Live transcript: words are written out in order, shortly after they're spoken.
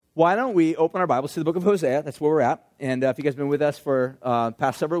Why don't we open our Bibles to the book of Hosea? That's where we're at. And if you guys have been with us for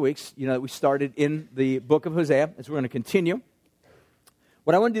past several weeks, you know that we started in the book of Hosea, and so we're going to continue.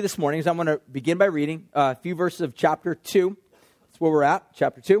 What I want to do this morning is I'm going to begin by reading a few verses of chapter 2. That's where we're at,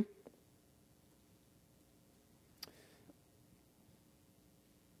 chapter 2.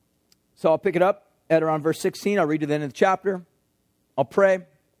 So I'll pick it up at around verse 16. I'll read to the end of the chapter. I'll pray, and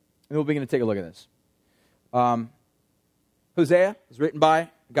we'll begin to take a look at this. Hosea is written by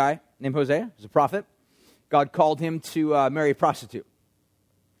a guy named Hosea. He's a prophet. God called him to marry a prostitute.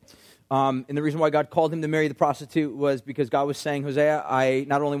 And the reason why God called him to marry the prostitute was because God was saying, Hosea, I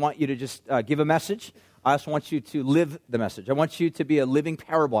not only want you to just give a message, I also want you to live the message. I want you to be a living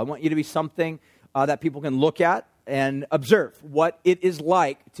parable. I want you to be something that people can look at and observe what it is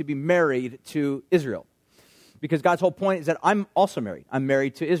like to be married to Israel. Because God's whole point is that I'm also married. I'm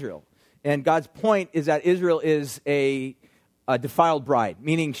married to Israel. And God's point is that Israel is a defiled bride,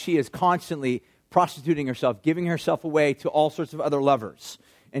 meaning she is constantly prostituting herself, giving herself away to all sorts of other lovers.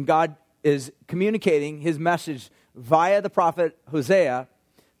 And God is communicating his message via the prophet Hosea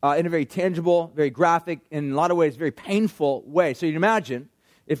in a very tangible, very graphic, in a lot of ways, very painful way. So you can imagine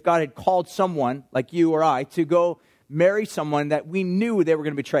if God had called someone like you or I to go marry someone that we knew they were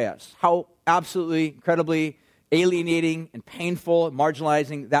going to betray us, how absolutely, incredibly alienating and painful, and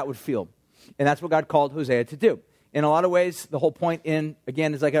marginalizing that would feel. And that's what God called Hosea to do. In a lot of ways, the whole point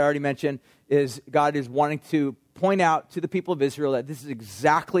again, is like I already mentioned, is God is wanting to point out to the people of Israel that this is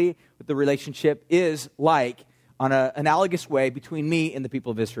exactly what the relationship is like on an analogous way between me and the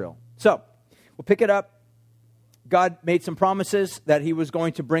people of Israel. So, we'll pick it up. God made some promises that he was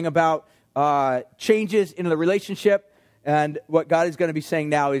going to bring about changes in the relationship. And what God is going to be saying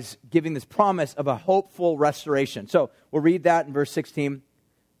now is giving this promise of a hopeful restoration. So, we'll read that in verse 16.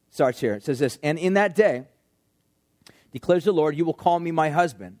 Starts here. It says this, "And in that day, declares the Lord, you will call me my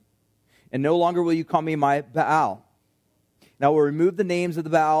husband, and no longer will you call me my Baal. And I will remove the names of the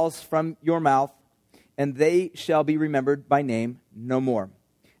Baals from your mouth, and they shall be remembered by name no more.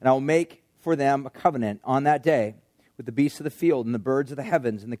 And I will make for them a covenant on that day with the beasts of the field and the birds of the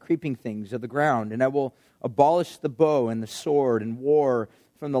heavens and the creeping things of the ground. And I will abolish the bow and the sword and war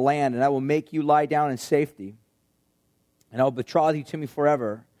from the land, and I will make you lie down in safety. And I will betroth you to me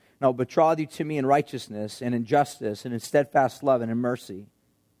forever. And I will betroth you to me in righteousness and in justice and in steadfast love and in mercy.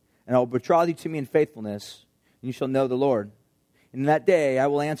 And I will betroth you to me in faithfulness, and you shall know the Lord. And in that day I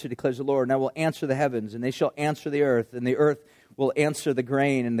will answer, declares the Lord, and I will answer the heavens, and they shall answer the earth, and the earth will answer the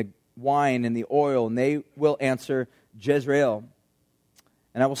grain and the wine and the oil, and they will answer Jezreel.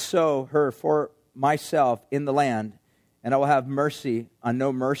 And I will sow her for myself in the land, and I will have mercy on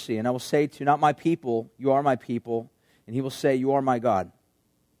no mercy. And I will say to not my people, you are my people, and he will say, you are my God."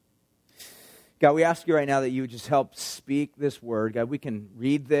 God, we ask you right now that you would just help speak this word. God, we can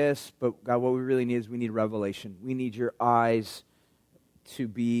read this, but God, what we really need is we need revelation. We need your eyes to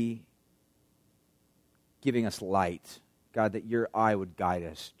be giving us light. God, that your eye would guide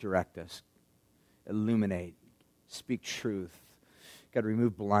us, direct us, illuminate, speak truth. God,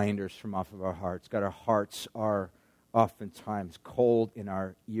 remove blinders from off of our hearts. God, our hearts are oftentimes cold, and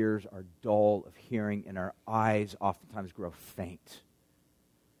our ears are dull of hearing, and our eyes oftentimes grow faint.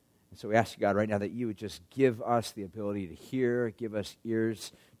 And so we ask you, God, right now that you would just give us the ability to hear, give us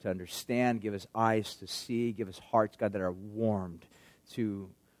ears to understand, give us eyes to see, give us hearts, God, that are warmed to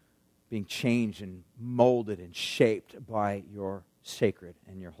being changed and molded and shaped by your sacred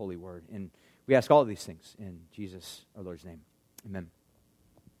and your holy word. And we ask all of these things in Jesus, our Lord's name. Amen.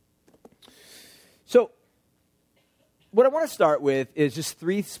 So, what I want to start with is just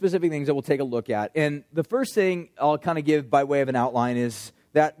three specific things that we'll take a look at. And the first thing I'll kind of give by way of an outline is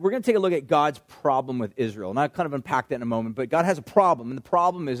that we're going to take a look at God's problem with Israel. And I'll kind of unpack that in a moment, but God has a problem, and the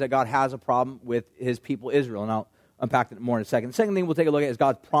problem is that God has a problem with his people Israel, and I'll unpack that more in a second. The second thing we'll take a look at is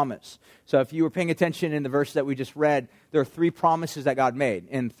God's promise. So if you were paying attention in the verse that we just read, there are three promises that God made,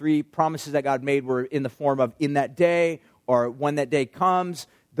 and three promises that God made were in the form of in that day, or when that day comes.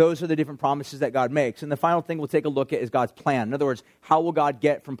 Those are the different promises that God makes. And the final thing we'll take a look at is God's plan. In other words, how will God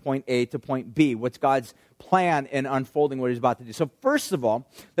get from point A to point B? What's God's plan in unfolding what he's about to do? So first of all,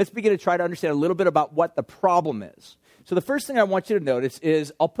 let's begin to try to understand a little bit about what the problem is. So the first thing I want you to notice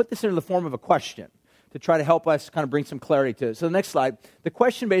is I'll put this into the form of a question to try to help us kind of bring some clarity to it. So the next slide, the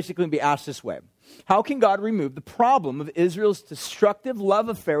question basically can be asked this way. How can God remove the problem of Israel's destructive love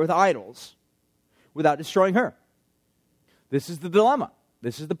affair with idols without destroying her? This is the dilemma.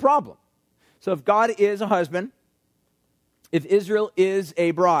 This is the problem. So if God is a husband, if Israel is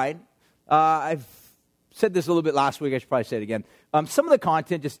a bride, I've said this a little bit last week, I should probably say it again. Some of the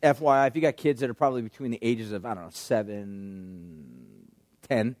content, just FYI, if you got kids that are probably between the ages of, 7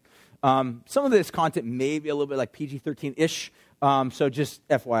 10. Some of this content may be a little bit like PG-13-ish, so just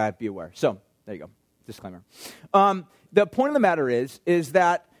FYI, be aware. So there you go, disclaimer. The point of the matter is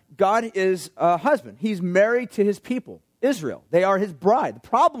that God is a husband. He's married to his people, Israel. They are his bride. The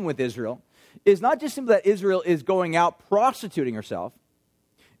problem with Israel is not just simply that Israel is going out prostituting herself.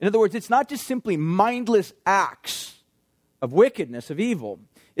 In other words, it's not just simply mindless acts of wickedness, of evil.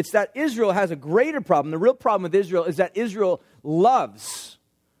 It's that Israel has a greater problem. The real problem with Israel is that Israel loves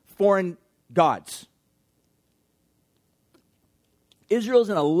foreign gods. Israel's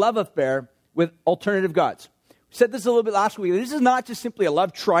in a love affair with alternative gods. We said this a little bit last week. This is not just simply a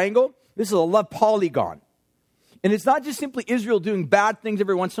love triangle. This is a love polygon. And it's not just simply Israel doing bad things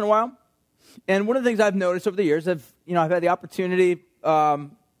every once in a while. And one of the things I've noticed over the years, I've had the opportunity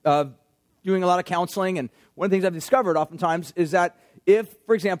of doing a lot of counseling, and one of the things I've discovered oftentimes is that if,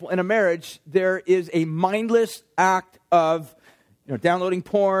 for example, in a marriage, there is a mindless act of downloading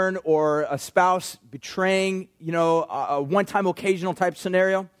porn or a spouse betraying, a one-time occasional type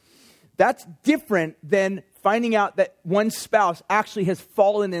scenario, that's different than finding out that one spouse actually has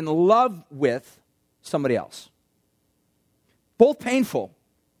fallen in love with somebody else. Both painful.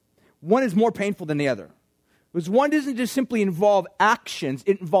 One is more painful than the other. Because one doesn't just simply involve actions,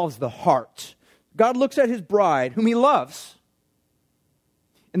 it involves the heart. God looks at his bride, whom he loves.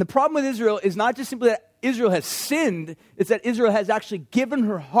 And the problem with Israel is not just simply that Israel has sinned, it's that Israel has actually given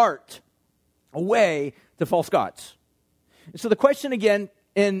her heart away to false gods. And so the question again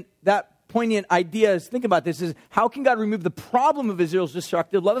in that poignant idea is, think about this, is how can God remove the problem of Israel's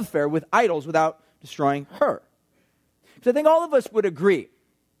destructive love affair with idols without destroying her? Because I think all of us would agree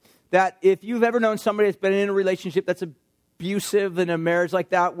that if you've ever known somebody that's been in a relationship that's abusive in a marriage like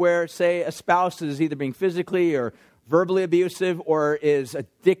that, where, say, a spouse is either being physically or verbally abusive or is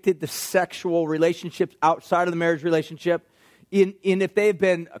addicted to sexual relationships outside of the marriage relationship, and if they've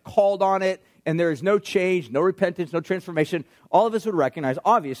been called on it and there is no change, no repentance, no transformation, all of us would recognize,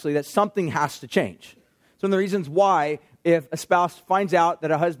 obviously, that something has to change. So one of the reasons why, if a spouse finds out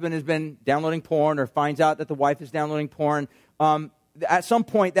that a husband has been downloading porn or finds out that the wife is downloading porn, at some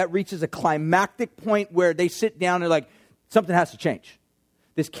point that reaches a climactic point where they sit down and they're like, something has to change.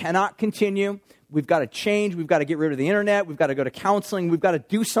 This cannot continue. We've got to change. We've got to get rid of the internet. We've got to go to counseling. We've got to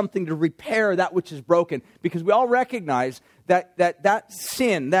do something to repair that which is broken, because we all recognize that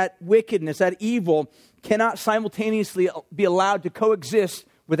sin, that wickedness, that evil cannot simultaneously be allowed to coexist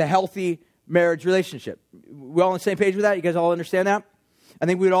with a healthy marriage relationship. We all on the same page with that? You guys all understand that? I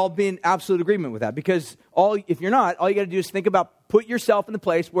think we'd all be in absolute agreement with that, because if you're not, all you got to do is think about, put yourself in the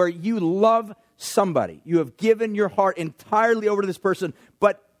place where you love somebody. You have given your heart entirely over to this person,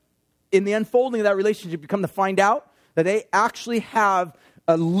 but in the unfolding of that relationship, you come to find out that they actually have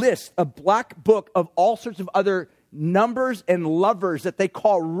a list, a black book of all sorts of other numbers and lovers that they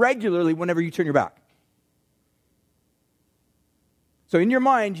call regularly whenever you turn your back. So in your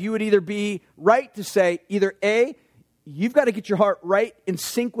mind, you would either be right to say, either A, you've got to get your heart right in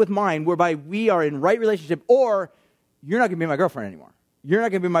sync with mine, whereby we are in right relationship, or you're not going to be my girlfriend anymore. You're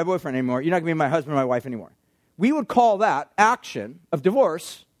not going to be my boyfriend anymore. You're not going to be my husband or my wife anymore. We would call that action of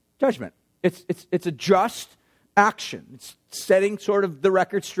divorce judgment. It's a just action. It's setting sort of the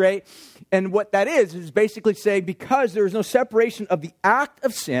record straight. And what that is basically saying, because there is no separation of the act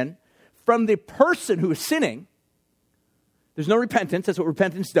of sin from the person who is sinning, there's no repentance. That's what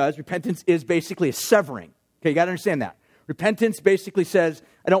repentance does. Repentance is basically a severing. Okay, you got to understand that. Repentance basically says,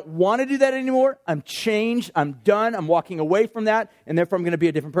 I don't want to do that anymore. I'm changed. I'm done. I'm walking away from that, and therefore I'm going to be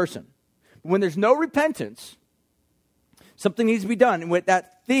a different person. But when there's no repentance, something needs to be done. And what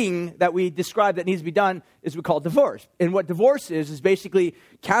that thing that we describe that needs to be done is we call divorce. And what divorce is basically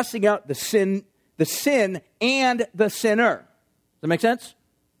casting out the sin and the sinner. Does that make sense?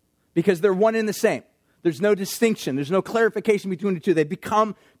 Because they're one and the same. There's no distinction. There's no clarification between the two. They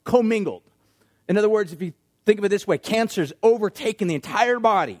become commingled. In other words, if you think of it this way, cancer's overtaken the entire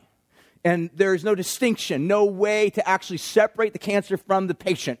body, and there's no distinction, no way to actually separate the cancer from the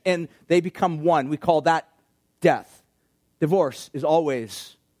patient, and they become one. We call that death. Divorce is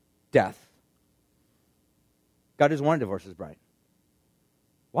always death. God doesn't want to divorce his bride.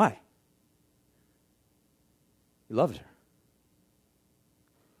 Why? He loves her.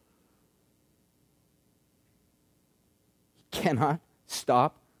 He cannot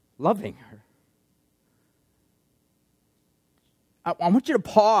stop loving her. I want you to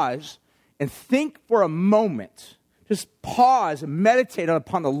pause and think for a moment. Just pause and meditate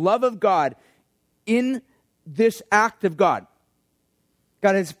upon the love of God in this act of God.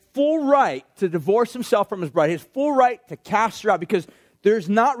 God has full right to divorce himself from his bride. He has full right to cast her out, because there's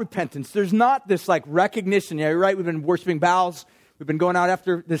not repentance. There's not this like recognition. Yeah, you're right. We've been worshiping Baals. We've been going out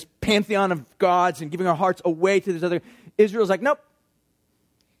after this pantheon of gods and giving our hearts away to this other. Israel's like, nope.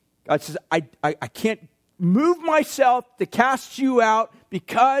 God says, I can't move myself to cast you out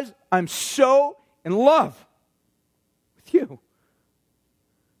because I'm so in love with you.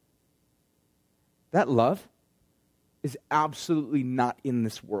 That love is absolutely not in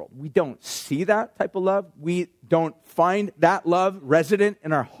this world. We don't see that type of love. We don't find that love resident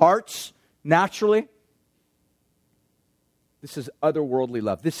in our hearts naturally. This is otherworldly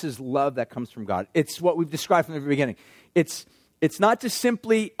love. This is love that comes from God. It's what we've described from the very beginning. It's not just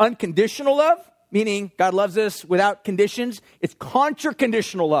simply unconditional love, meaning God loves us without conditions. It's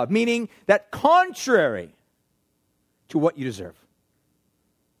contra-conditional love, meaning that contrary to what you deserve.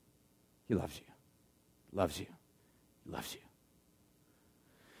 He loves you, loves you, loves you.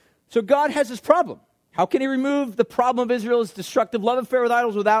 So God has this problem. How can he remove the problem of Israel's destructive love affair with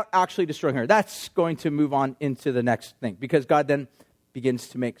idols without actually destroying her? That's going to move on into the next thing, because God then begins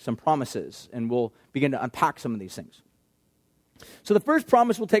to make some promises, and we'll begin to unpack some of these things. So the first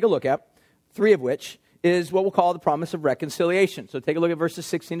promise we'll take a look at, 3 of which, is what we'll call the promise of reconciliation. So take a look at verses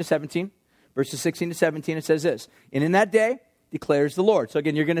 16 to 17. Verses 16 to 17, it says this: "And in that day, declares the Lord." So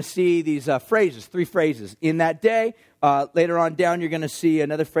again, you're going to see these phrases, 3 phrases. In that day. Later on down, you're going to see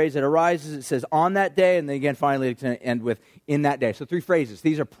another phrase that arises. It says, on that day. And then again, finally, it's going to end with, in that day. So 3 phrases.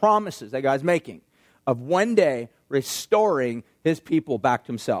 These are promises that God's making of one day restoring his people back to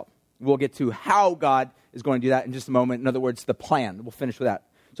himself. We'll get to how God is going to do that in just a moment. In other words, the plan. We'll finish with that.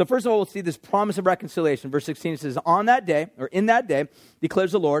 So first of all, we'll see this promise of reconciliation. Verse 16, it says, on that day, or in that day,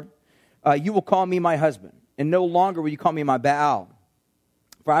 declares the Lord, you will call me my husband, and no longer will you call me my Baal.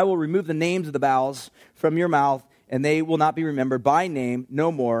 For I will remove the names of the Baals from your mouth, and they will not be remembered by name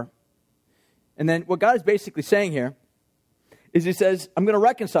no more. And then what God is basically saying here is he says, I'm going to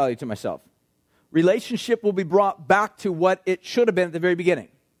reconcile you to myself. Relationship will be brought back to what it should have been at the very beginning.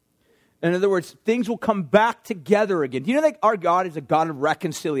 In other words, things will come back together again. Do you know that our God is a God of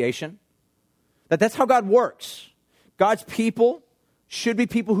reconciliation? That's how God works. God's people should be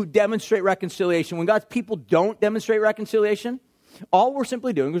people who demonstrate reconciliation. When God's people don't demonstrate reconciliation, all we're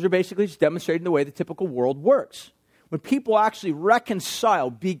simply doing is we're basically just demonstrating the way the typical world works. When people actually reconcile,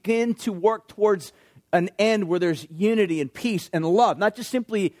 begin to work towards an end where there's unity and peace and love, not just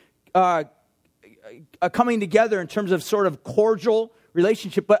simply coming together in terms of sort of cordial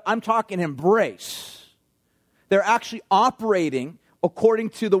relationship, but I'm talking embrace. They're actually operating according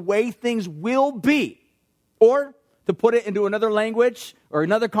to the way things will be. Or, to put it into another language or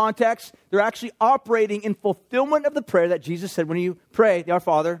another context, they're actually operating in fulfillment of the prayer that Jesus said when you pray, Our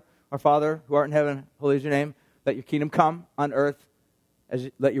Father who art in heaven, holy is your name, let your kingdom come on earth,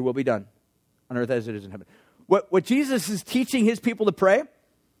 let your will be done on earth as it is in heaven. What Jesus is teaching his people to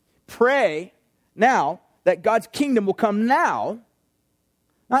pray now that God's kingdom will come now,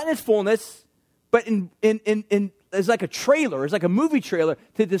 not in its fullness, but in as like a trailer, as like a movie trailer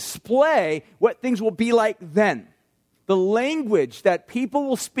to display what things will be like then. The language that people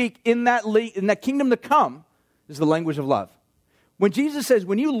will speak in that kingdom to come is the language of love. When Jesus says,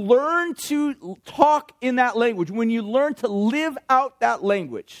 when you learn to talk in that language, when you learn to live out that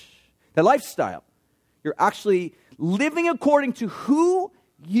language, that lifestyle, you're actually living according to who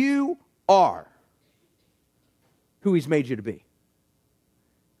you are, who he's made you to be.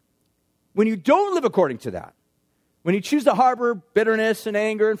 When you don't live according to that, when you choose to harbor bitterness and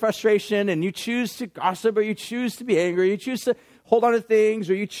anger and frustration, and you choose to gossip, or you choose to be angry, you choose to hold on to things,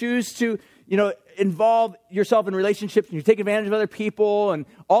 or you choose to, involve yourself in relationships, and you take advantage of other people, and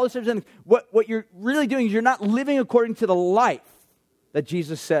all this sort of thing, what you're really doing is you're not living according to the life that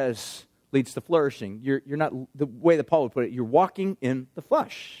Jesus says leads to flourishing. You're not, the way that Paul would put it, you're walking in the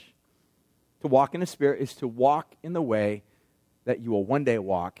flesh. To walk in the Spirit is to walk in the way that you will one day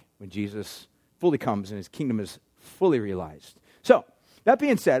walk when Jesus fully comes and his kingdom is fully realized. So, that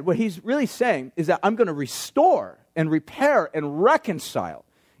being said, what he's really saying is that I'm going to restore and repair and reconcile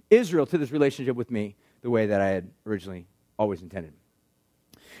Israel to this relationship with me the way that I had originally always intended.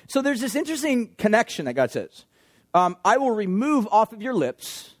 So there's this interesting connection that God says. I will remove off of your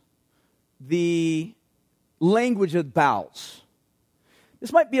lips the language of Baals.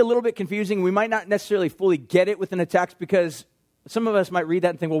 This might be a little bit confusing. We might not necessarily fully get it within a text, because some of us might read that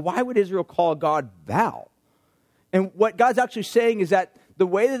and think, well, why would Israel call God Baal? And what God's actually saying is that the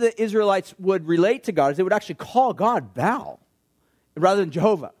way that the Israelites would relate to God is they would actually call God Baal rather than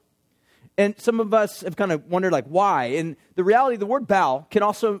Jehovah. And some of us have kind of wondered, why? And the reality, the word Baal can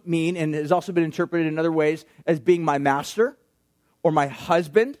also mean, and has also been interpreted in other ways, as being my master or my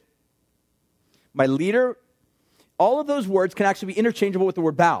husband, my leader. All of those words can actually be interchangeable with the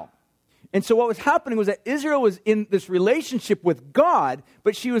word Baal. And so what was happening was that Israel was in this relationship with God,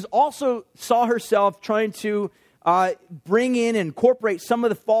 but she was also saw herself trying to bring in and incorporate some of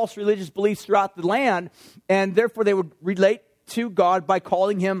the false religious beliefs throughout the land, and therefore they would relate to God by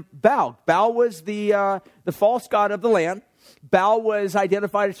calling him Baal. Baal was the false god of the land. Baal was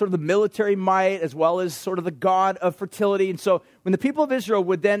identified as sort of the military might as well as sort of the god of fertility. And so when the people of Israel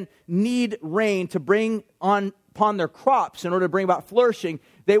would then need rain to bring upon their crops in order to bring about flourishing,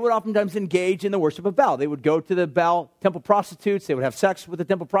 they would oftentimes engage in the worship of Baal. They would go to the Baal temple prostitutes. They would have sex with the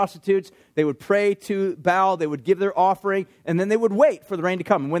temple prostitutes. They would pray to Baal. They would give their offering, and then they would wait for the rain to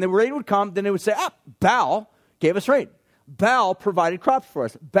come. And when the rain would come, then they would say, Baal gave us rain. Baal provided crops for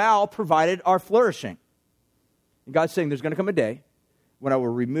us. Baal provided our flourishing. And God's saying there's going to come a day when I will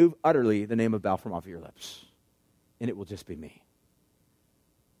remove utterly the name of Baal from off of your lips, and it will just be me.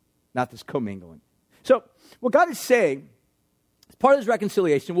 Not this commingling. So what God is saying, as part of this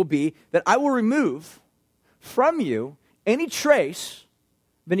reconciliation, will be that I will remove from you any trace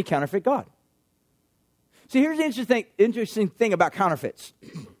of any counterfeit God. See, here's the interesting thing about counterfeits.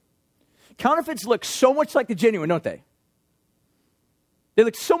 Counterfeits look so much like the genuine, don't they? They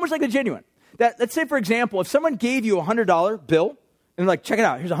look so much like the genuine. That, let's say, for example, if someone gave you a $100 bill, and they're like, check it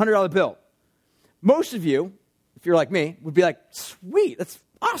out, here's a $100 bill. Most of you, if you're like me, would be like, sweet, that's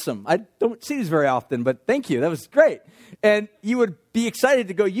awesome. I don't see these very often, but thank you, that was great. And you would be excited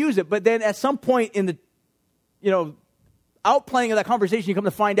to go use it, but then at some point in the, outplaying of that conversation, you come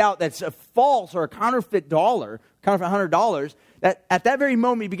to find out that's a false or a counterfeit $100, that at that very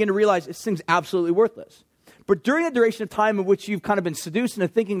moment you begin to realize this thing's absolutely worthless. But during the duration of time in which you've kind of been seduced into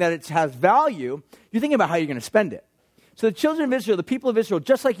thinking that it has value, you're thinking about how you're going to spend it. So the children of Israel, the people of Israel,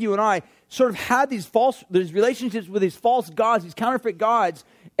 just like you and I, sort of had these relationships with these false gods, these counterfeit gods,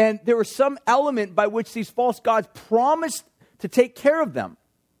 and there was some element by which these false gods promised to take care of them.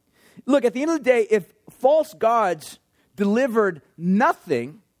 Look, at the end of the day, if false gods delivered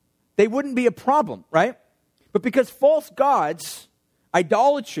nothing, they wouldn't be a problem, right? But because false gods,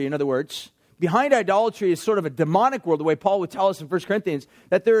 idolatry, in other words, behind idolatry is sort of a demonic world, the way Paul would tell us in 1 Corinthians,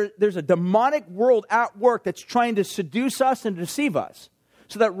 that there's a demonic world at work that's trying to seduce us and deceive us.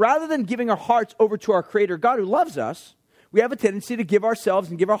 So that rather than giving our hearts over to our Creator God who loves us, we have a tendency to give ourselves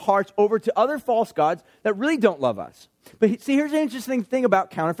and give our hearts over to other false gods that really don't love us. But see, here's the interesting thing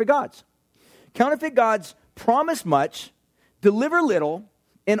about counterfeit gods. Counterfeit gods promise much, deliver little,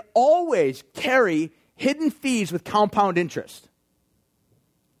 and always carry hidden fees with compound interest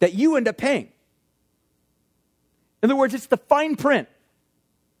that you end up paying. In other words, it's the fine print.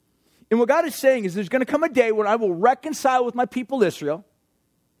 And what God is saying is there's going to come a day when I will reconcile with my people Israel,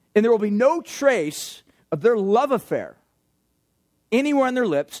 and there will be no trace of their love affair anywhere on their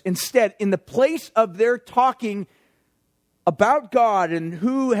lips. Instead, in the place of their talking about God and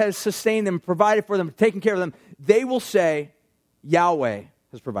who has sustained them, provided for them, taken care of them, they will say, Yahweh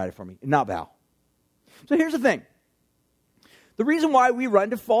has provided for me, and not Baal. So here's the thing. The reason why we run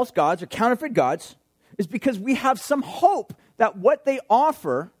to false gods or counterfeit gods is because we have some hope that what they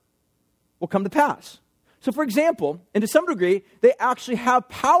offer will come to pass. So for example, and to some degree, they actually have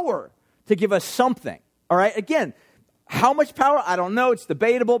power to give us something. All right? Again, how much power? I don't know. It's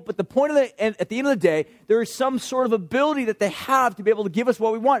debatable. But the point at the end of the day, there is some sort of ability that they have to be able to give us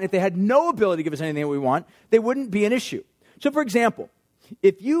what we want. If they had no ability to give us anything that we want, they wouldn't be an issue. So for example,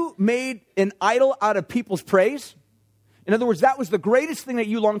 if you made an idol out of people's praise, in other words, that was the greatest thing that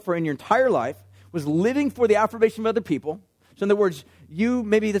you longed for in your entire life, was living for the affirmation of other people. So in other words,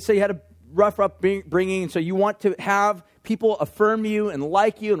 let's say you had a rough upbringing, and so you want to have people affirm you and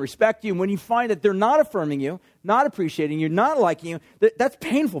like you and respect you. And when you find that they're not affirming you, not appreciating you, not liking you, that's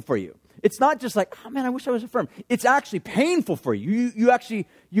painful for you. It's not just like, oh man, I wish I was affirmed. It's actually painful for you.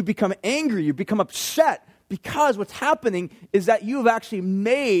 You become angry, you become upset, because what's happening is that you have actually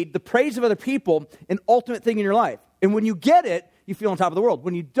made the praise of other people an ultimate thing in your life. And when you get it, you feel on top of the world.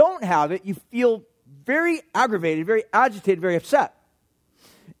 When you don't have it, you feel very aggravated, very agitated, very upset.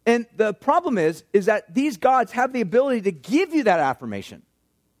 And the problem is that these gods have the ability to give you that affirmation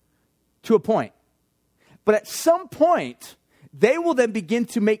to a point. But at some point, they will then begin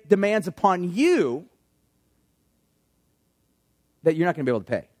to make demands upon you that you're not going to be able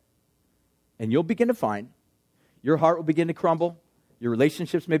to pay. And you'll begin to find your heart will begin to crumble. Your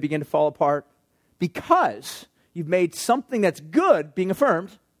relationships may begin to fall apart because you've made something that's good, being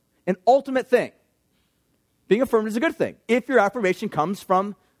affirmed, an ultimate thing. Being affirmed is a good thing if your affirmation comes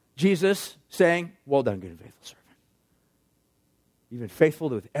from Jesus saying, well done, good and faithful servant. You've been faithful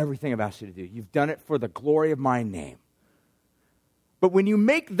with everything I've asked you to do. You've done it for the glory of my name. But when you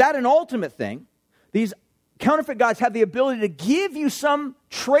make that an ultimate thing, these counterfeit gods have the ability to give you some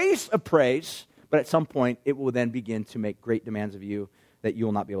trace of praise, but at some point it will then begin to make great demands of you that you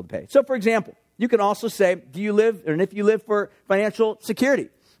will not be able to pay. So, for example, you can also say, if you live for financial security,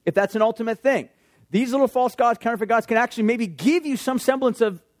 if that's an ultimate thing, these little false gods, counterfeit gods, can actually maybe give you some semblance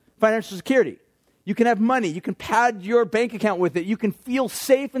of financial security. You can have money. You can pad your bank account with it. You can feel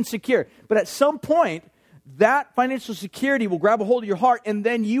safe and secure. But at some point, that financial security will grab a hold of your heart, and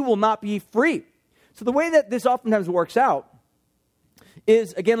then you will not be free. So the way that this oftentimes works out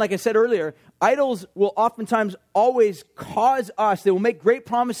is, again, like I said earlier, idols will oftentimes always cause us, they will make great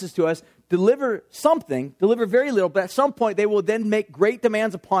promises to us, deliver something, deliver very little, but at some point they will then make great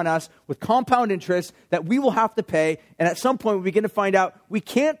demands upon us with compound interest that we will have to pay, and at some point we begin to find out we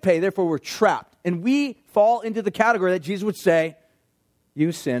can't pay, therefore we're trapped. And we fall into the category that Jesus would say,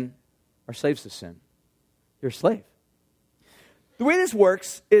 you sin are slaves to sin. You're a slave. The way this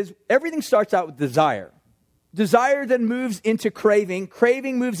works is everything starts out with desire. Desire then moves into craving.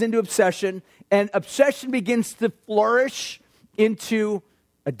 Craving moves into obsession. And obsession begins to flourish into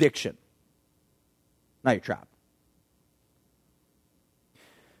addiction. Now you're trapped.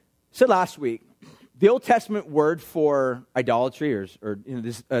 So last week, the Old Testament word for idolatry,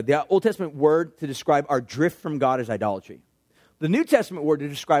 the Old Testament word to describe our drift from God is idolatry. The New Testament word to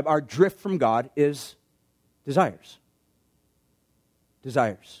describe our drift from God is desires.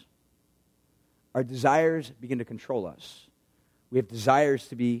 Desires. Our desires begin to control us. We have desires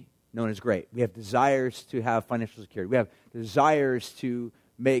to be known as great. We have desires to have financial security. We have desires to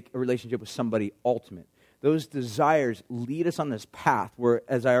make a relationship with somebody ultimate. Those desires lead us on this path where,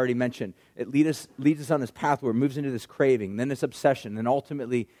 as I already mentioned, it leads us on this path where it moves into this craving, then this obsession, and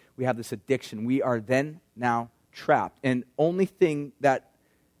ultimately we have this addiction. We are then now trapped. And only thing that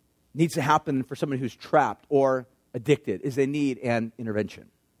needs to happen for someone who's trapped or addicted is they need an intervention.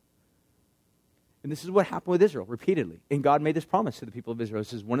 And this is what happened with Israel repeatedly. And God made this promise to the people of Israel. He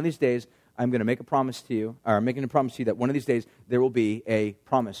says, one of these days, I'm going to make a promise to you, or I'm making a promise to you that one of these days there will be a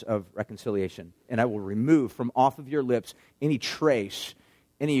promise of reconciliation. And I will remove from off of your lips any trace,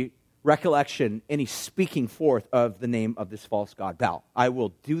 any recollection, any speaking forth of the name of this false god, Baal. I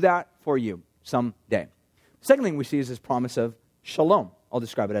will do that for you someday. The second thing we see is this promise of shalom. I'll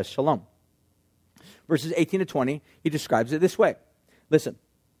describe it as shalom. Verses 18 to 20, he describes it this way. Listen.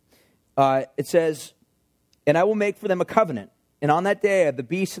 It says, and I will make for them a covenant, and on that day the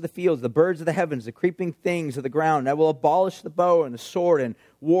beasts of the fields, the birds of the heavens, the creeping things of the ground, and I will abolish the bow and the sword and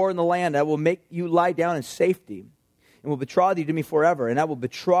war in the land. I will make you lie down in safety, and will betroth you to me forever, and I will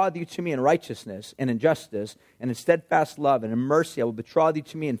betroth you to me in righteousness and in justice and in steadfast love and in mercy. I will betroth you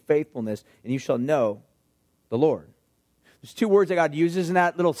to me in faithfulness, and you shall know the Lord. There's two words that God uses in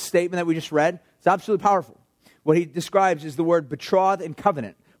that little statement that we just read. It's absolutely powerful. What he describes is the word betroth and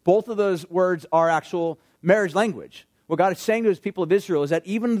covenant. Both of those words are actual marriage language. What God is saying to his people of Israel is that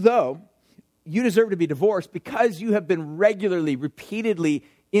even though you deserve to be divorced because you have been regularly, repeatedly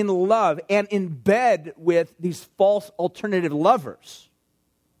in love and in bed with these false alternative lovers,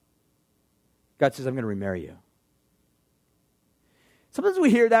 God says, I'm going to remarry you. Sometimes we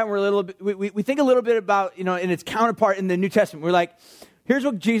hear that and we're a little bit, we think a little bit about, in its counterpart in the New Testament. We're like, here's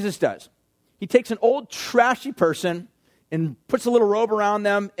what Jesus does. He takes an old trashy person and puts a little robe around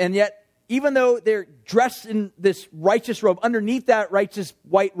them, and yet, even though they're dressed in this righteous robe, underneath that righteous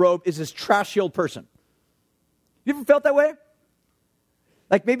white robe is this trashy old person. You ever felt that way?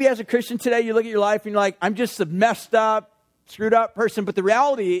 Like maybe as a Christian today, you look at your life and you're like, I'm just a messed up, screwed up person, but the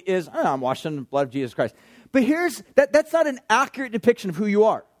reality is, I'm washed in the blood of Jesus Christ. But that's not an accurate depiction of who you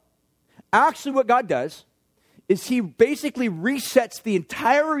are. Actually, what God does is he basically resets the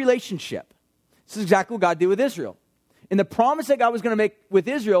entire relationship. This is exactly what God did with Israel. And the promise that God was going to make with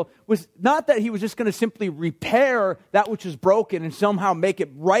Israel was not that he was just going to simply repair that which was broken and somehow make it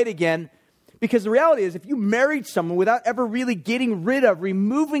right again. Because the reality is, if you married someone without ever really getting rid of,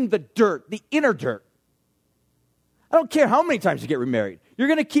 removing the dirt, the inner dirt, I don't care how many times you get remarried, you're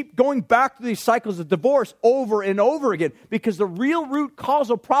going to keep going back to these cycles of divorce over and over again because the real root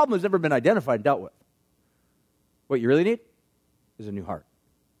causal problem has never been identified and dealt with. What you really need is a new heart.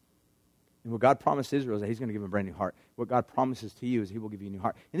 And what God promised Israel is that he's going to give him a brand new heart. What God promises to you is he will give you a new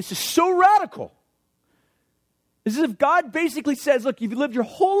heart. And this is so radical. It's as if God basically says, look, you've lived your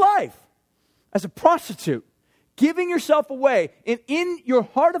whole life as a prostitute, giving yourself away, and in your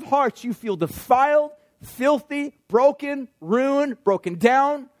heart of hearts you feel defiled, filthy, broken, ruined, broken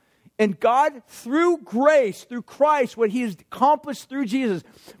down. And God, through grace, through Christ, what he has accomplished through Jesus,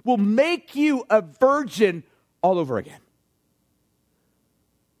 will make you a virgin all over again.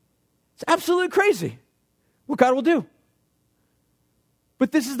 It's absolutely crazy what God will do.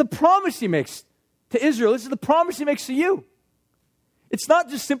 But this is the promise he makes to Israel. This is the promise he makes to you. It's not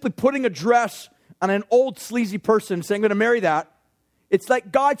just simply putting a dress on an old sleazy person and saying, I'm going to marry that. It's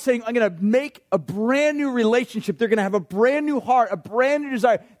like God saying, I'm going to make a brand new relationship. They're going to have a brand new heart, a brand new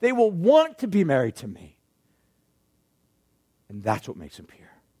desire. They will want to be married to me. And that's what makes him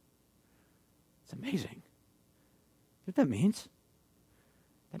pure. It's amazing. You know what that means?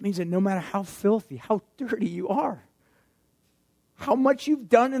 That means that no matter how filthy, how dirty you are, how much you've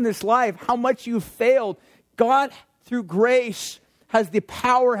done in this life, how much you've failed, God, through grace, has the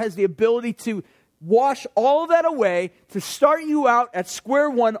power, has the ability to wash all of that away, to start you out at square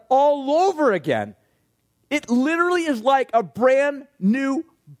one all over again. It literally is like a brand new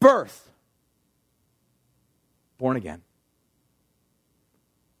birth. Born again.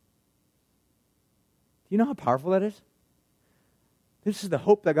 Do you know how powerful that is? This is the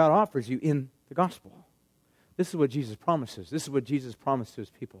hope that God offers you in the gospel. This is what Jesus promises. This is what Jesus promised to his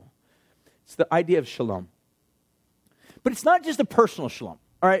people. It's the idea of shalom. But it's not just a personal shalom,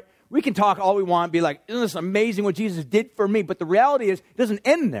 all right? We can talk all we want, be like, isn't this amazing what Jesus did for me? But the reality is, it doesn't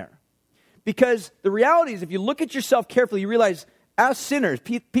end there. Because the reality is, if you look at yourself carefully, you realize, as sinners,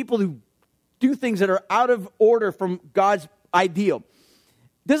 people who do things that are out of order from God's ideal,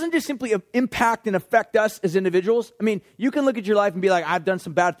 doesn't just simply impact and affect us as individuals. I mean, you can look at your life and be like, I've done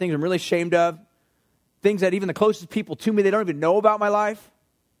some bad things I'm really ashamed of. Things that even the closest people to me, they don't even know about my life.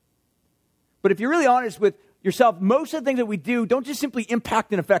 But if you're really honest with yourself, most of the things that we do don't just simply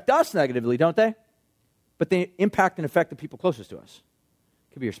impact and affect us negatively, don't they? But they impact and affect the people closest to us.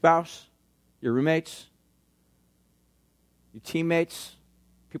 It could be your spouse, your roommates, your teammates,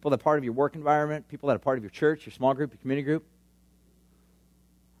 people that are part of your work environment, people that are part of your church, your small group, your community group.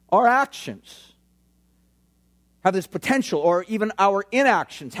 Our actions have this potential, or even our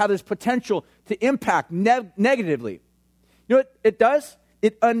inactions have this potential to impact negatively. You know what it does?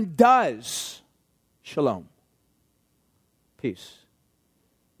 It undoes shalom, peace.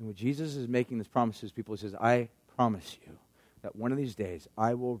 And when Jesus is making this promise to his people, he says, I promise you that one of these days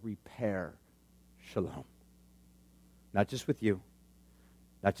I will repair shalom. Not just with you,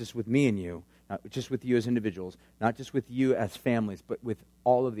 not just with me and you, not just with you as individuals, not just with you as families, but with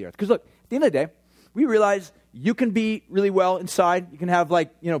all of the earth. Because look, at the end of the day, we realize you can be really well inside. You can have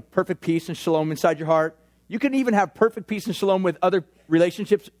perfect peace and shalom inside your heart. You can even have perfect peace and shalom with other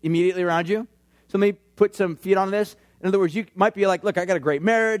relationships immediately around you. So let me put some feet on this. In other words, you might be like, look, I got a great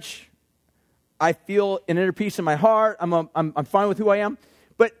marriage. I feel an inner peace in my heart. I'm fine with who I am.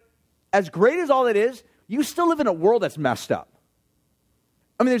 But as great as all that is, you still live in a world that's messed up.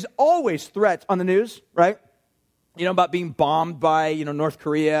 I mean, there's always threats on the news, right? About being bombed by, North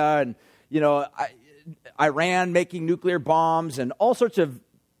Korea and, Iran making nuclear bombs and all sorts of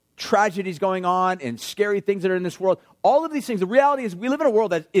tragedies going on and scary things that are in this world. All of these things, the reality is we live in a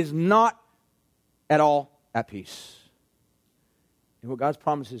world that is not at all at peace. And what God's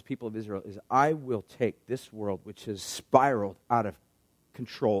promised his people of Israel is, I will take this world which has spiraled out of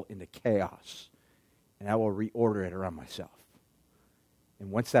control into chaos, and I will reorder it around myself.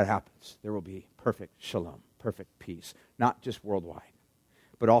 And once that happens, there will be perfect shalom, perfect peace, not just worldwide,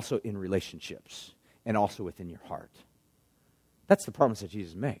 but also in relationships and also within your heart. That's the promise that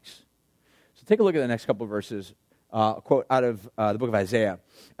Jesus makes. So take a look at the next couple of verses. A quote out of the book of Isaiah.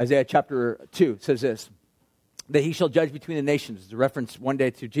 Isaiah chapter 2 says this, that he shall judge between the nations. It's a reference one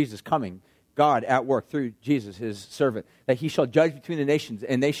day to Jesus coming, God at work through Jesus, his servant, that he shall judge between the nations,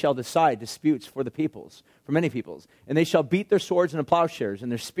 and they shall decide disputes for the peoples, for many peoples. And they shall beat their swords into plowshares,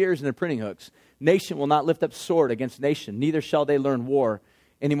 and their spears into pruning hooks. Nation will not lift up sword against nation, neither shall they learn war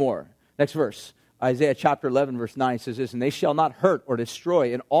anymore. Next verse, Isaiah chapter 11, verse 9 says this, and they shall not hurt or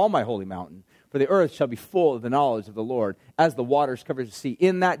destroy in all my holy mountain, for the earth shall be full of the knowledge of the Lord, as the waters cover the sea.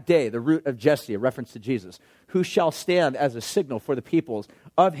 In that day, the root of Jesse, a reference to Jesus, who shall stand as a signal for the peoples.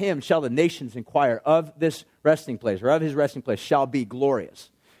 Of him shall the nations inquire. Of this resting place, or of his resting place, shall be glorious.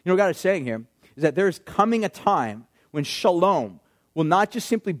 You know what God is saying here is that there is coming a time when shalom will not just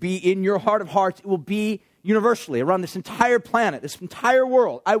simply be in your heart of hearts, it will be universally around this entire planet, this entire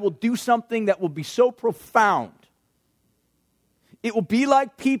world. I will do something that will be so profound. It will be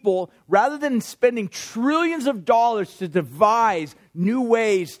like people, rather than spending trillions of dollars to devise new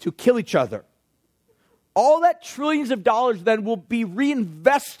ways to kill each other, all that trillions of dollars then will be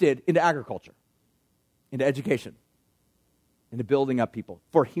reinvested into agriculture, into education, into building up people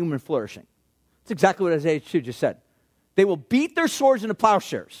for human flourishing. That's exactly what Isaiah 2 just said. They will beat their swords into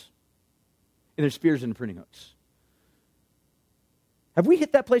plowshares and their spears into pruning hooks. Have we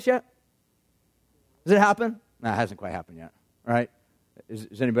hit that place yet? Has it happened? No, it hasn't quite happened yet. Right?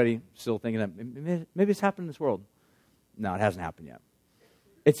 Is anybody still thinking that maybe it's happened in this world? No, it hasn't happened yet.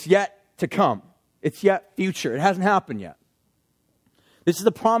 It's yet to come. It's yet future. It hasn't happened yet. This is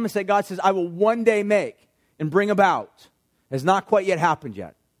the promise that God says, I will one day make and bring about. It has not quite yet happened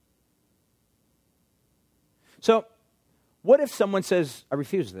yet. So, what if someone says, I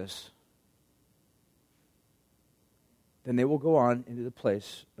refuse this? Then they will go on into the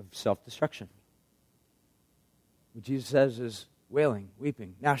place of self-destruction. What Jesus says is wailing,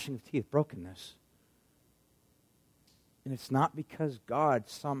 weeping, gnashing of teeth, brokenness. And it's not because God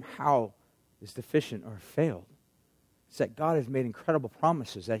somehow is deficient or failed. It's that God has made incredible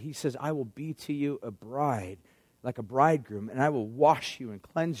promises, that he says, I will be to you a bride, like a bridegroom, and I will wash you and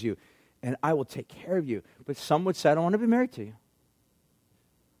cleanse you, and I will take care of you. But some would say, I don't want to be married to you.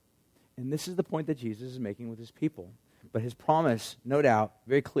 And this is the point that Jesus is making with his people. But his promise, no doubt,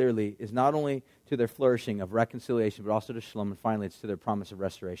 very clearly, is not only to their flourishing of reconciliation, but also to shalom, and finally it's to their promise of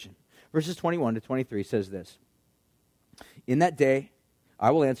restoration. Verses 21 to 23 says this, In that day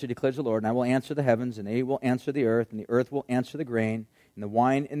I will answer, declares the Lord, and I will answer the heavens, and they will answer the earth, and the earth will answer the grain, and the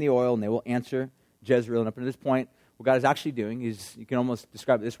wine and the oil, and they will answer Jezreel. And up to this point, what God is actually doing is, you can almost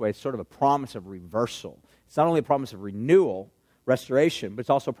describe it this way, it's sort of a promise of reversal. It's not only a promise of renewal, restoration, but it's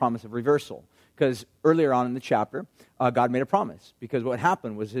also a promise of reversal. Because earlier on in the chapter, God made a promise. Because what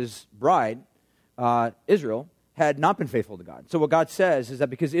happened was his bride, Israel, had not been faithful to God. So what God says is that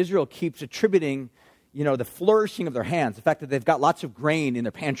because Israel keeps attributing, the flourishing of their hands, the fact that they've got lots of grain in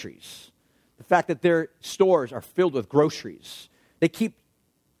their pantries, the fact that their stores are filled with groceries, they keep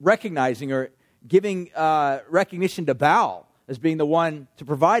recognizing or giving recognition to Baal as being the one to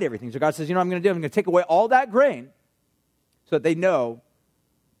provide everything. So God says, what I'm going to do? I'm going to take away all that grain so that they know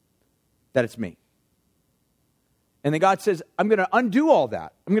that it's me. And then God says, I'm going to undo all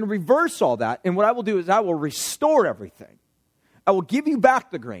that. I'm going to reverse all that. And what I will do is I will restore everything. I will give you back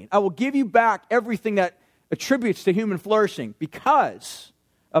the grain. I will give you back everything that attributes to human flourishing because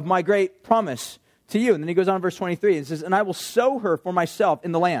of my great promise to you. And then he goes on in verse 23 and says, And I will sow her for myself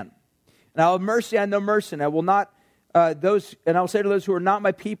in the land. And I will have mercy on no mercy. And I will say to those who are not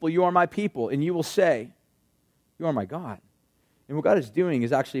my people, you are my people. And you will say, you are my God. And what God is doing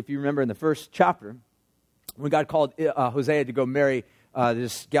is actually, if you remember in the first chapter, when God called Hosea to go marry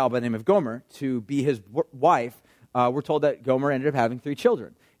this gal by the name of Gomer to be his wife, we're told that Gomer ended up having 3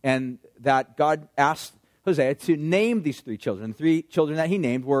 children. And that God asked Hosea to name these 3 children. The 3 children that he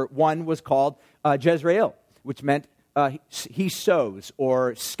named one was called Jezreel, which meant he sows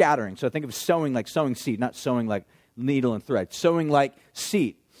or scattering. So think of sowing like sowing seed, not sowing like needle and thread, sowing like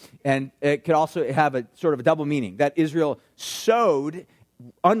seed. And it could also have a sort of a double meaning, that Israel sowed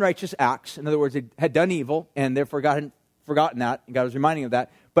unrighteous acts. In other words, it had done evil, and therefore God hadn't forgotten that, and God was reminding of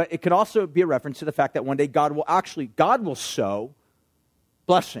that. But it could also be a reference to the fact that one day God will sow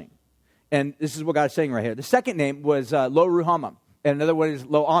blessing. And this is what God is saying right here. The second name was Lo Ruhamah, and another one is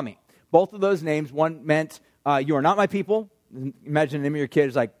Lo Ami. Both of those names, one meant, you are not my people. Imagine the name of your kid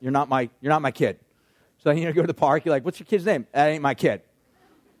is like, you're not my kid. So you go to the park, you're like, what's your kid's name? That ain't my kid.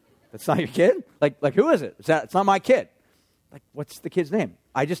 That's not your kid? Like who is it? It's not my kid. Like, what's the kid's name?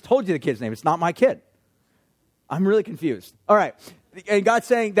 I just told you the kid's name. It's not my kid. I'm really confused. All right. And God's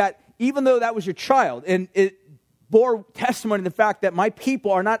saying that even though that was your child, and it bore testimony to the fact that my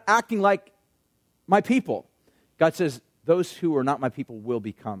people are not acting like my people, God says, those who are not my people will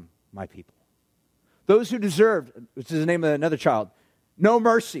become my people. Those who deserved, which is the name of another child, no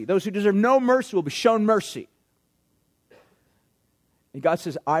mercy. Those who deserve no mercy will be shown mercy. And God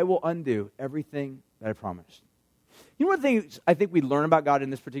says, I will undo everything that I promised. You know one thing I think we learn about God in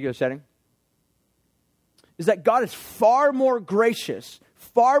this particular setting? Is that God is far more gracious,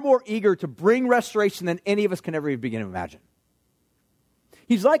 far more eager to bring restoration than any of us can ever even begin to imagine.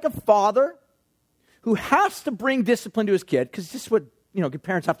 He's like a father who has to bring discipline to his kid, because this is what good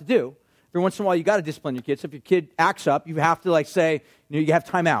parents have to do. Every once in a while, you got to discipline your kid. So if your kid acts up, you have to say, you have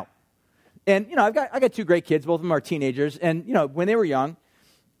time out. And, I got 2 great kids. Both of them are teenagers. And, when they were young,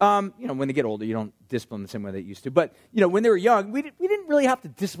 when they get older, you don't discipline the same way they used to. But, when they were young, we didn't really have to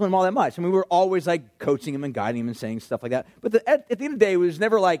discipline them all that much. I mean, we were always, coaching them and guiding them and saying stuff like that. But at the end of the day, it was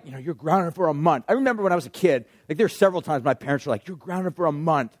never you're grounded for a month. I remember when I was a kid, there were several times my parents were like, you're grounded for a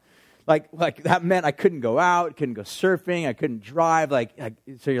month. Like that meant I couldn't go out, couldn't go surfing, I couldn't drive.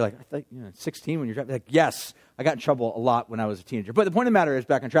 So you're like, I thought, 16 when you're driving. Yes, I got in trouble a lot when I was a teenager. But the point of the matter is,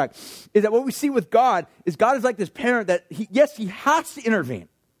 back on track, is that what we see with God is like this parent that, he has to intervene.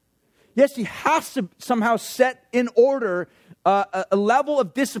 Yes, he has to somehow set in order a level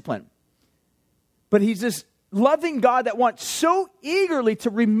of discipline. But he's this loving God that wants so eagerly to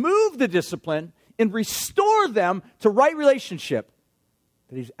remove the discipline and restore them to right relationship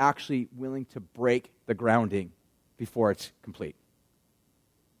that he's actually willing to break the grounding before it's complete.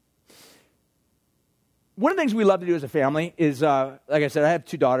 one of the things we love to do as a family is, like I said, I have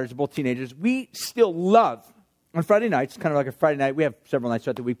 2 daughters, they're both teenagers. We still love, on Friday nights, kind of like a Friday night, we have several nights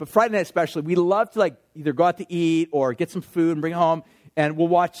throughout the week, but Friday night especially, we love to like either go out to eat or get some food and bring it home, and we'll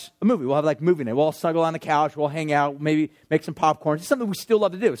watch a movie. We'll have like movie night. We'll all snuggle on the couch, we'll hang out, maybe make some popcorn. It's something we still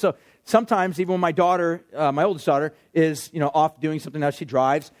love to do. So sometimes, even when my daughter, my oldest daughter, is off doing something else, she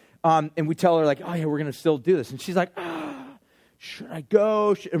drives, and we tell her like, oh yeah, we're going to still do this. And she's like, should I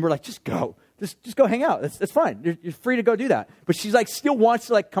go? And we're like, just go. Just go hang out. That's fine. You're free to go do that. But she's like, still wants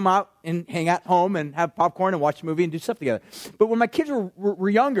to like come out and hang at home and have popcorn and watch a movie and do stuff together. But when my kids were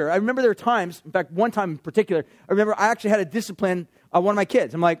younger, I remember there were times, in fact, one time in particular, I remember I actually had to discipline one of my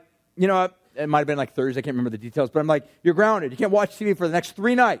kids. I'm like, it might have been like Thursday, I can't remember the details, but I'm like, you're grounded. You can't watch TV for the next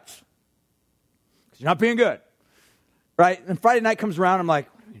 3 nights because you're not being good. Right? And Friday night comes around, I'm like,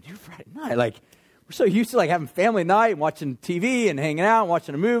 what are we going to do Friday night? Like, we're so used to like having family night and watching TV and hanging out and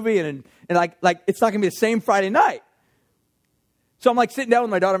watching a movie and like it's not going to be the same Friday night. So I'm like sitting down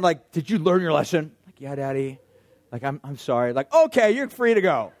with my daughter. I'm like, did you learn your lesson? Like, yeah, Daddy. Like, I'm sorry. Like, okay, you're free to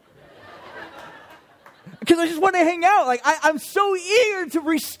go. Because I just want to hang out. Like, I'm so eager to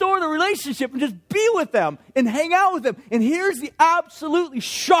restore the relationship and just be with them and hang out with them. And here's the absolutely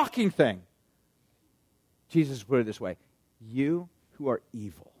shocking thing. Jesus put it this way. You who are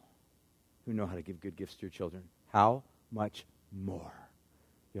evil, who know how to give good gifts to your children, how much more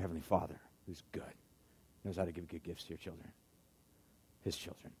your Heavenly Father, who's good, knows how to give good gifts to your children, his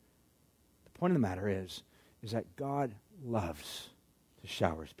children. The point of the matter is that God loves to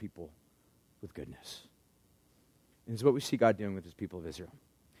shower his people with goodness. And it's what we see God doing with his people of Israel.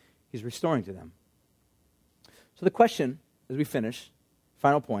 He's restoring to them. So the question, as we finish,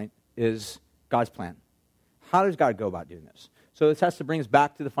 final point, is God's plan. How does God go about doing this? So this has to bring us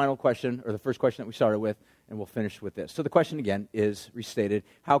back to the final question, or the first question that we started with, and we'll finish with this. So the question again is restated: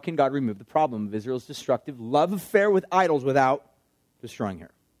 how can God remove the problem of Israel's destructive love affair with idols without destroying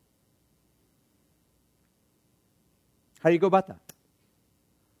her? How do you go about that?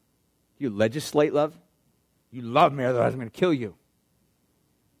 Do you legislate love? You love me, otherwise I'm going to kill you.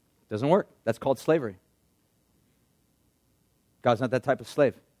 Doesn't work. That's called slavery. God's not that type of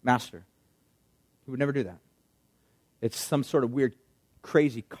slave, master. He would never do that. It's some sort of weird,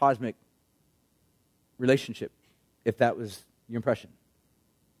 crazy, cosmic relationship, if that was your impression.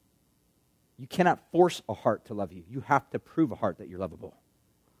 You cannot force a heart to love you. You have to prove a heart that you're lovable.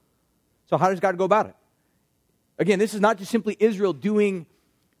 So how does God go about it? Again, this is not just simply Israel doing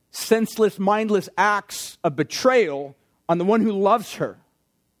senseless, mindless acts of betrayal on the one who loves her.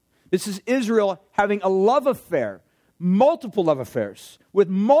 This is Israel having a love affair, multiple love affairs, with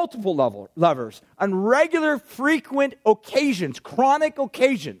multiple lovers, on regular, frequent occasions, chronic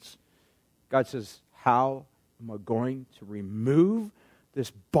occasions. God says, how am I going to remove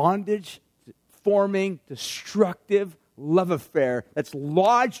this bondage-forming, destructive love affair that's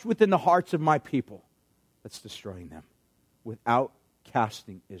lodged within the hearts of my people, that's destroying them, without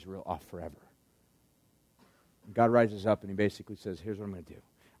casting Israel off forever? God rises up and he basically says, here's what I'm going to do.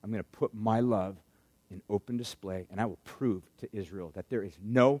 I'm going to put my love in open display, and I will prove to Israel that there is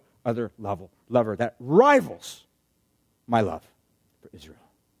no other lover that rivals my love for Israel.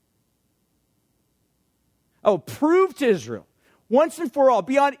 I will prove to Israel, once and for all,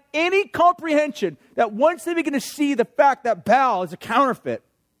 beyond any comprehension, that once they begin to see the fact that Baal is a counterfeit,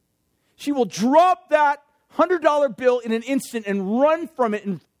 she will drop that $100 bill in an instant and run from it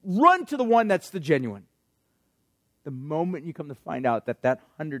and run to the one that's the genuine. The moment you come to find out that that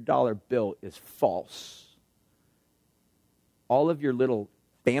 $100 bill is false, all of your little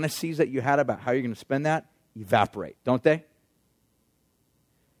fantasies that you had about how you're going to spend that evaporate, don't they?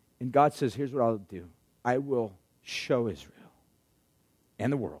 And God says, here's what I'll do. I will show Israel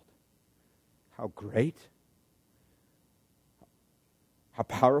and the world how great, how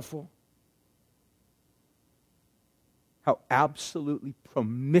powerful, how absolutely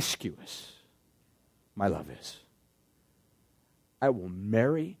promiscuous my love is. I will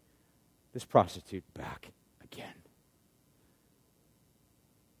marry this prostitute back again.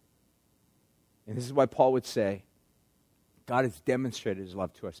 And this is why Paul would say, God has demonstrated his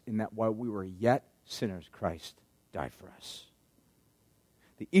love to us in that while we were yet sinners, Christ died for us.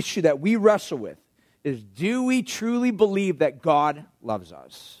 The issue that we wrestle with is, do we truly believe that God loves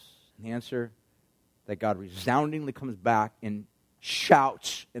us? And the answer that God resoundingly comes back and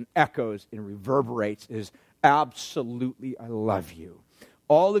shouts and echoes and reverberates is, absolutely, I love you.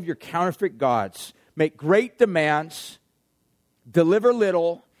 All of your counterfeit gods make great demands, deliver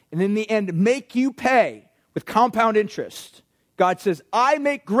little, and in the end make you pay with compound interest. God says, I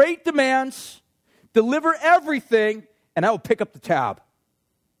make great demands, deliver everything, and I will pick up the tab.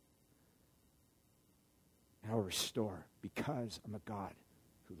 I will restore because I'm a God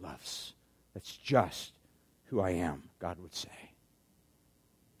who loves. That's just who I am, God would say.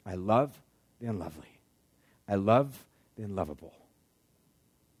 I love the unlovely. I love the unlovable.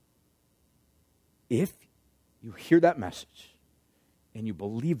 If you hear that message and you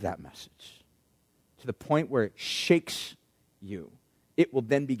believe that message to the point where it shakes you, it will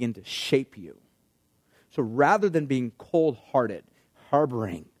then begin to shape you. So rather than being cold-hearted,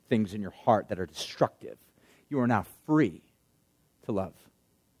 harboring things in your heart that are destructive, you are now free to love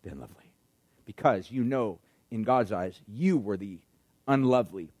the unlovely. Because you know, in God's eyes, you were the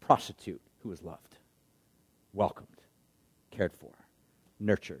unlovely prostitute who was loved, welcomed, cared for,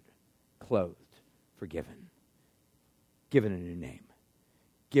 nurtured, clothed, forgiven, given a new name,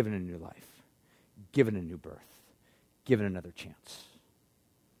 given a new life, given a new birth, given another chance.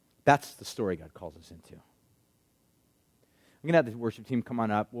 That's the story God calls us into. I'm going to have the worship team come on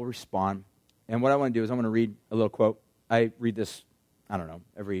up. We'll respond. And what I want to do is I want to read a little quote. I read this, I don't know,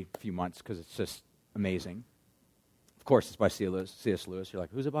 every few months because it's just amazing. Of course, it's by C.S. Lewis. You're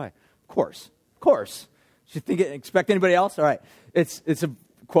like, who's it by? Of course. Should expect anybody else? All right. It's a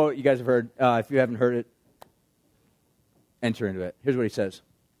quote you guys have heard. If you haven't heard it, enter into it. Here's what he says.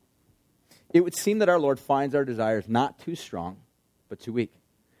 It would seem that our Lord finds our desires not too strong, but too weak.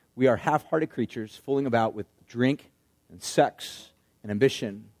 We are half-hearted creatures fooling about with drink and sex and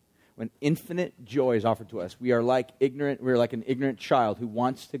ambition. When infinite joy is offered to us, we are like an ignorant child who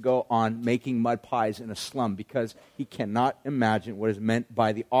wants to go on making mud pies in a slum because he cannot imagine what is meant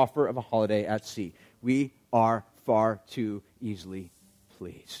by the offer of a holiday at sea. We are far too easily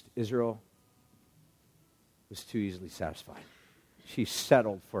pleased. Israel was too easily satisfied. She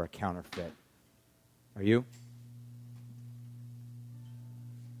settled for a counterfeit. Are you?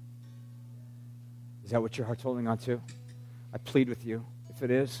 Is that what your heart's holding on to? I plead with you, if it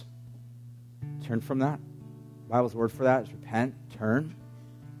is, turn from that. The Bible's word for that is repent, turn,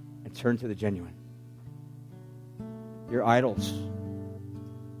 and turn to the genuine. Your idols,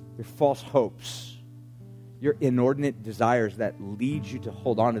 your false hopes, your inordinate desires that lead you to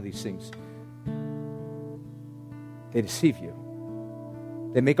hold on to these things, they deceive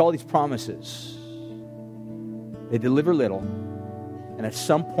you. They make all these promises. They deliver little, and at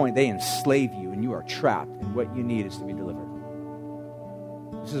some point they enslave you, and you are trapped, and what you need is to be delivered.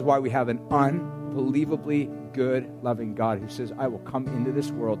 This is why we have an unbelievably good, loving God who says, I will come into this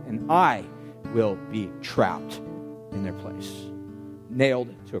world and I will be trapped in their place.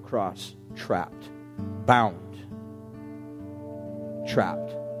 Nailed to a cross, trapped, bound,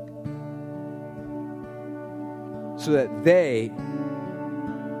 trapped. So that they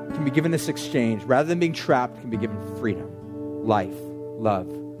can be given this exchange, rather than being trapped, can be given freedom, life, love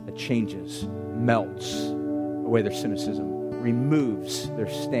that changes, melts away their cynicism, removes their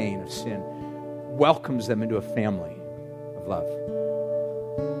stain of sin, welcomes them into a family of love.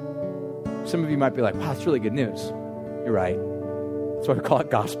 Some of you might be like, wow, that's really good news. You're right. That's why we call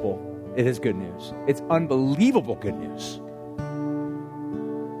it gospel. It is good news. It's unbelievable good news.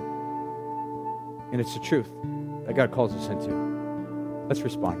 And it's the truth that God calls us into. Let's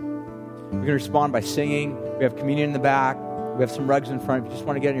respond. We're going to respond by singing. We have communion in the back. We have some rugs in front. If you just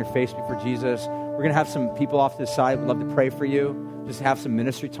want to get on your face before Jesus, we're going to have some people off to the side. We'd love to pray for you. Just have some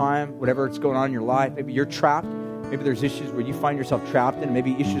ministry time, whatever is going on in your life. Maybe you're trapped. Maybe there's issues where you find yourself trapped in.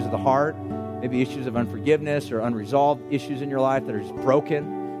 Maybe issues of the heart. Maybe issues of unforgiveness or unresolved issues in your life that are just broken.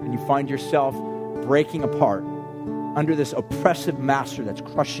 And you find yourself breaking apart under this oppressive master that's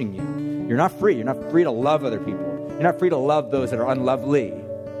crushing you. You're not free. You're not free to love other people. You're not free to love those that are unlovely.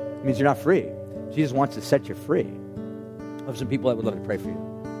 It means you're not free. Jesus wants to set you free. I have some people that would love to pray for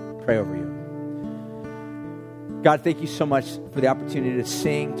you. Pray over you. God, thank you so much for the opportunity to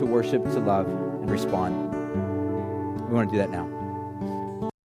sing, to worship, to love, and respond. We want to do that now.